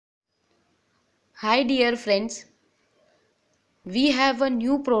Hi dear friends, we have a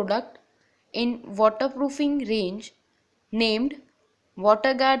new product in waterproofing range named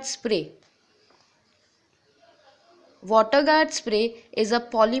Waterguard spray. Waterguard spray is a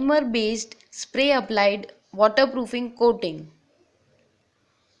polymer based spray applied waterproofing coating.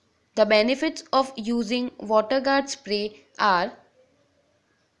 The benefits of using Waterguard spray are: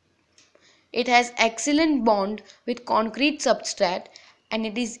 it has excellent bond with concrete substrate and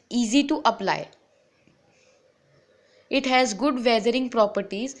it is easy to apply. It has good weathering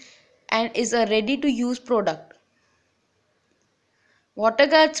properties and is a ready to use product.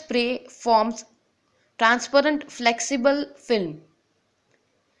 Waterguard spray forms transparent flexible film.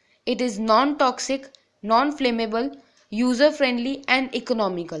 It is non-toxic, non-flammable, user-friendly and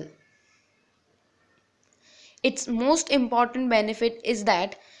economical. Its most important benefit is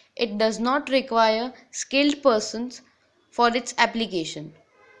that it does not require skilled persons for its application.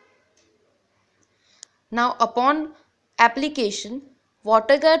 Now upon application,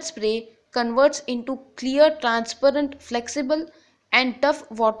 Waterguard spray converts into clear, transparent, flexible and tough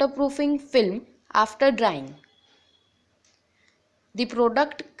waterproofing film after drying. The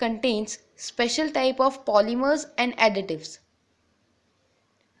product contains special type of polymers and additives.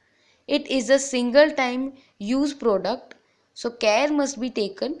 It is a single time use product, so care must be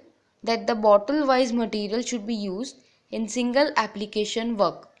taken that the bottle wise material should be used in single application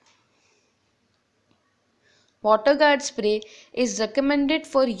work. Waterguard spray is recommended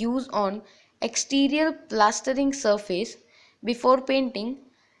for use on exterior plastering surface before painting,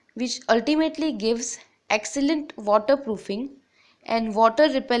 which ultimately gives excellent waterproofing and water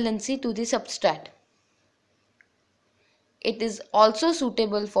repellency to the substrate. It is also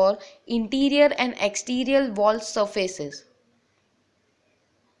suitable for interior and exterior wall surfaces.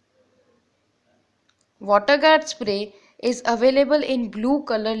 Waterguard spray is available in blue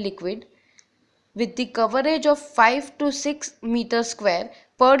color liquid with the coverage of 5 to 6 meter square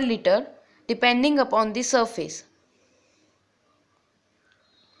per liter depending upon the surface.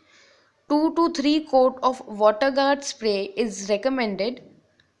 2 to 3 coat of Waterguard spray is recommended.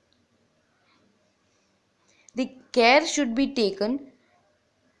 The care should be taken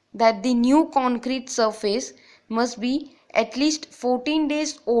that the new concrete surface must be at least 14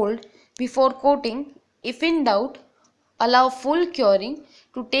 days old before coating. If in doubt, allow full curing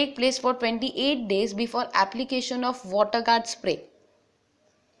to take place for 28 days before application of Waterguard spray.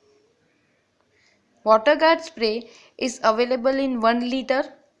 Waterguard spray is available in 1 liter,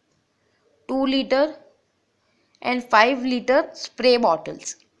 2 liter and 5 liter spray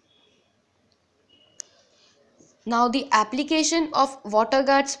bottles. Now the application of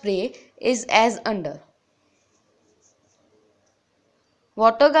Waterguard spray is as under.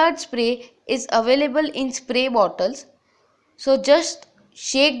 Waterguard spray is available in spray bottles, so just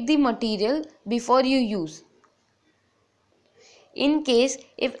shake the material before you use. In case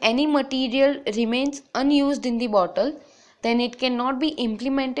if any material remains unused in the bottle, then it cannot be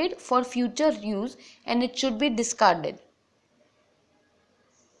implemented for future use and it should be discarded.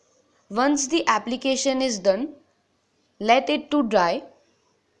 Once the application is done, let it to dry,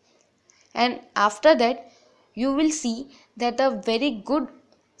 and after that you will see that a very good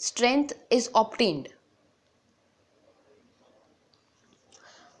strength is obtained.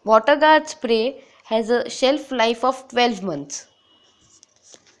 Waterguard spray has a shelf life of 12 months.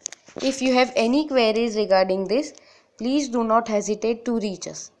 If you have any queries regarding this, please do not hesitate to reach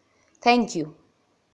us. Thank you.